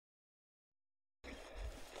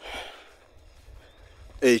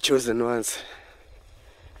Hey, chosen ones.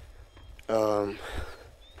 Um,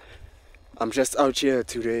 I'm just out here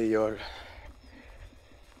today, y'all.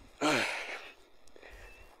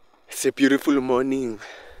 It's a beautiful morning.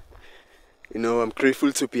 I'm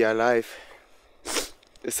grateful to be alive.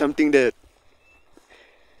 It's something that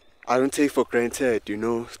I don't take for granted,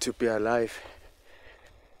 to be alive.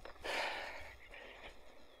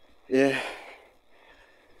 Yeah.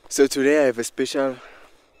 So today I have a special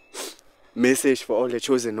message for all the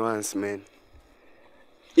chosen ones, man.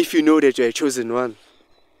 If you know that you're a chosen one,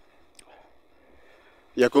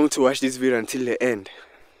 you're going to watch this video until the end.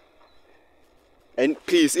 And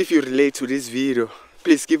please, if you relate to this video,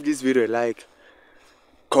 please give this video a like,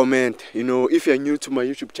 comment. If you're new to my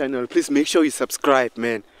YouTube channel, please make sure you subscribe,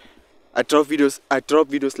 man. I drop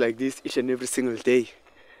videos like this each and every single day.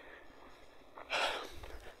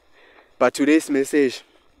 But today's message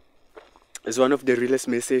is one of the realest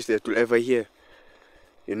messages that you'll ever hear.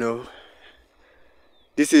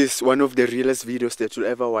 This is one of the realest videos that you'll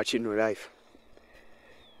ever watch in your life.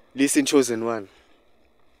 Listen, chosen one.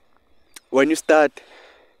 When you start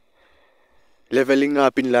leveling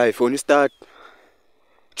up in life, when you start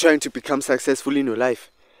trying to become successful in your life,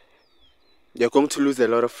 you're going to lose a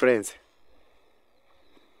lot of friends.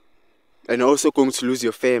 And you're also going to lose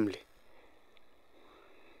your family.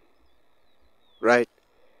 Right?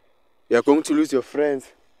 You're going to lose your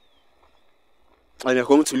friends. And you're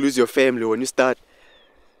going to lose your family when you start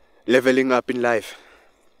leveling up in life.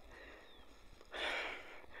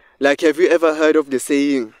 Like, have you ever heard of the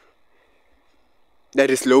saying that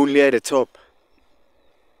is lonely at the top?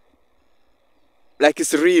 Like,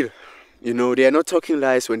 it's real. They are not talking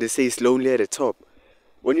lies when they say it's lonely at the top.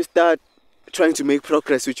 When you start trying to make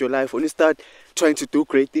progress with your life, when you start trying to do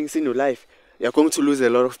great things in your life, you're going to lose a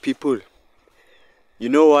lot of people. You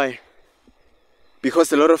know why?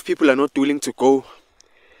 Because a lot of people are not willing to go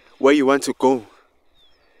where you want to go.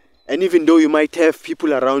 And even though you might have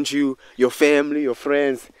people around you, your family, your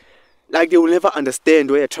friends, like, they will never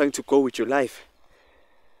understand where you're trying to go with your life.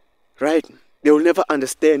 Right? They will never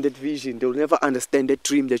understand that vision. They will never understand that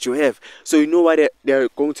dream that you have. So you know what they're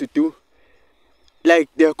going to do? Like,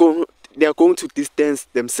 they're going to distance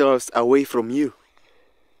themselves away from you.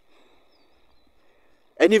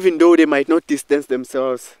 And even though they might not distance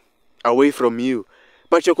themselves away from you,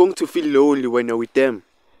 but you're going to feel lonely when you're with them.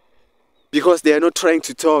 Because they are not trying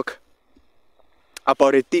to talk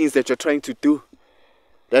about the things that you're trying to do.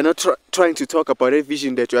 They're not trying to talk about a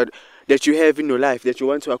vision that you have in your life, that you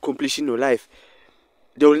want to accomplish in your life.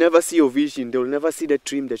 They will never see your vision. They will never see that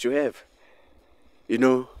dream that you have.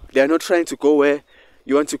 They are not trying to go where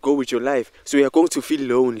you want to go with your life. So you are going to feel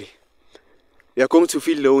lonely. You are going to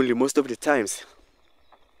feel lonely most of the times.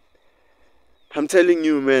 I'm telling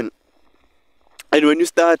you, man. And when you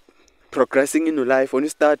start progressing in your life, when you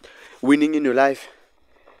start winning in your life,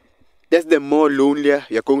 that's the more lonelier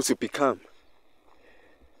you're going to become.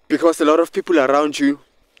 Because a lot of people around you,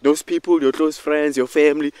 those people, your close friends, your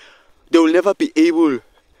family, they will never be able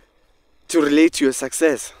to relate to your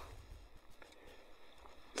success.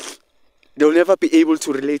 They will never be able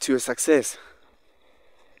to relate to your success.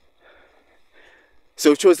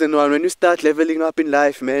 So, chosen one, when you start leveling up in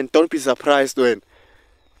life, man, don't be surprised when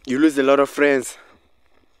you lose a lot of friends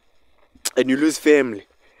and you lose family.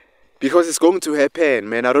 Because it's going to happen,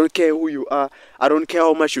 man. I don't care who you are. I don't care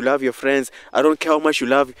how much you love your friends. I don't care how much you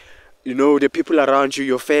love, the people around you,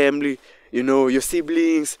 your family, your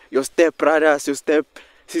siblings, your step brothers, your step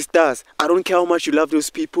sisters. I don't care how much you love those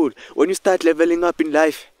people. When you start leveling up in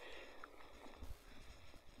life,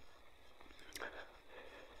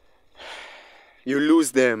 you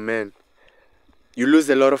lose them, man. You lose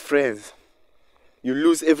a lot of friends. You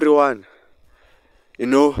lose everyone.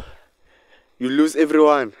 You lose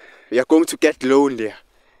everyone. You're going to get lonelier.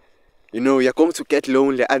 You're going to get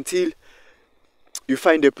lonely until you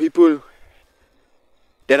find the people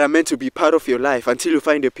that are meant to be part of your life. Until you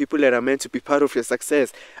find the people that are meant to be part of your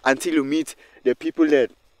success. Until you meet the people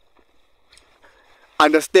that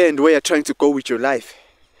understand where you're trying to go with your life.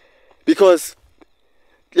 Because,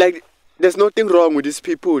 like, there's nothing wrong with these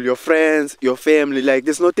people, your friends, your family. Like,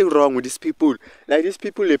 there's nothing wrong with these people. Like, these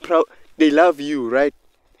people, they love you, right?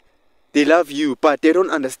 They love you, but they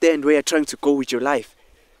don't understand where you're trying to go with your life.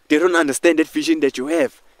 They don't understand that vision that you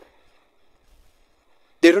have.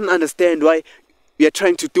 They don't understand why you're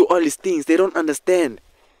trying to do all these things. They don't understand.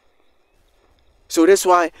 So that's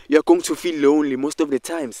why you're going to feel lonely most of the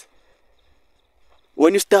times.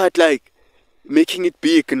 When you start, like, making it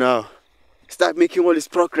big now, start making all this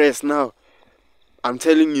progress now, I'm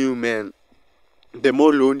telling you, man, the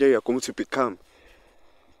more lonely you're going to become.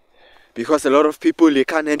 Because a lot of people, they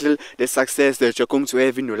can't handle the success that you're going to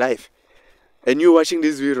have in your life. And you watching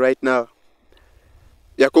this video right now,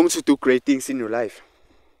 you're going to do great things in your life.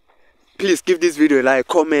 Please give this video a like,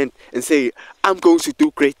 comment, and say, I'm going to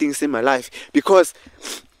do great things in my life. Because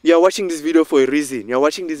you're watching this video for a reason. You're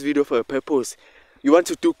watching this video for a purpose. You want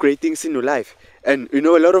to do great things in your life. And you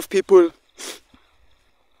know, a lot of people,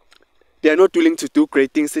 they are not willing to do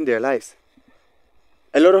great things in their lives.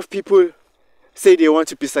 A lot of people say they want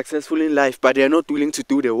to be successful in life, but they are not willing to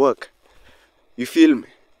do the work. You feel me?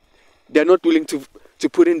 They are not willing to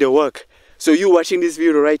put in the work. So you watching this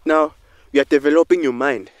video right now, you are developing your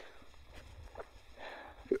mind.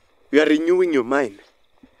 You are renewing your mind.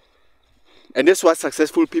 And that's what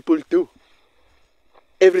successful people do.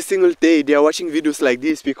 Every single day they are watching videos like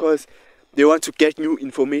this because they want to get new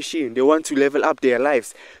information. They want to level up their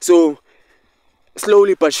lives. So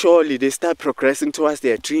slowly but surely they start progressing towards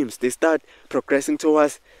their dreams. They start progressing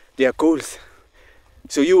towards their goals.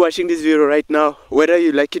 So you watching this video right now, whether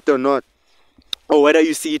you like it or not, or whether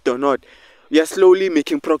you see it or not, you are slowly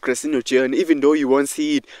making progress in your journey, even though you won't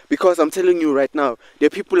see it. Because I'm telling you right now, the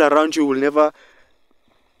people around you will never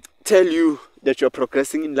tell you that you're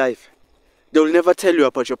progressing in life. They will never tell you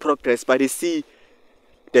about your progress, but they see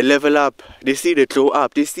the level up, they see the glow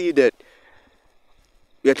up, they see that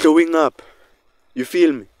you're glowing up. You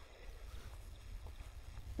feel me?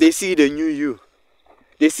 They see the new you.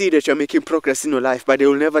 They see that you're making progress in your life, but they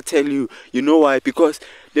will never tell you. You know why? Because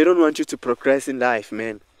they don't want you to progress in life,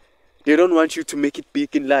 man. They don't want you to make it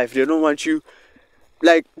big in life. They don't want you...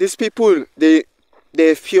 Like, these people, they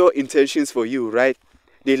have pure intentions for you, right?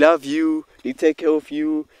 They love you, they take care of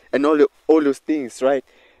you, and all those things, right?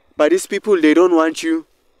 But these people, they don't want you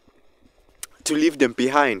to leave them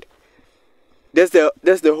behind. That's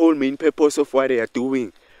the whole main purpose of what they are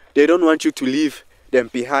doing. They don't want you to leave them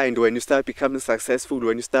behind when you start becoming successful,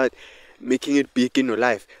 when you start making it big in your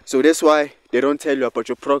life. So that's why they don't tell you about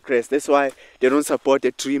your progress. That's why they don't support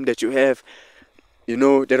the dream that you have. You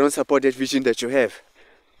know, they don't support that vision that you have.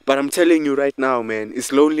 But I'm telling you right now, man,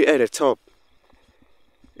 it's lonely at the top.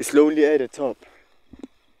 It's lonely at the top.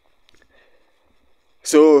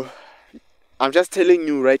 So I'm just telling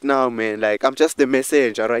you right now, man, like, I'm just the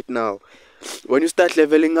messenger right now. When you start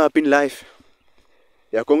leveling up in life,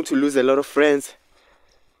 you're going to lose a lot of friends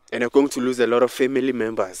and you're going to lose a lot of family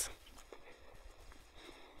members.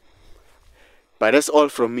 But that's all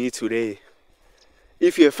from me today.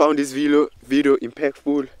 If you have found this video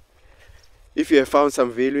impactful, if you have found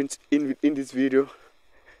some value in this video,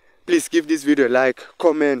 please give this video a like,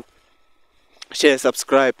 comment, share,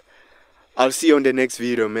 subscribe. I'll see you on the next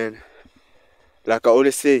video, man. Like I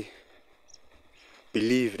always say,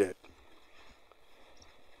 believe that.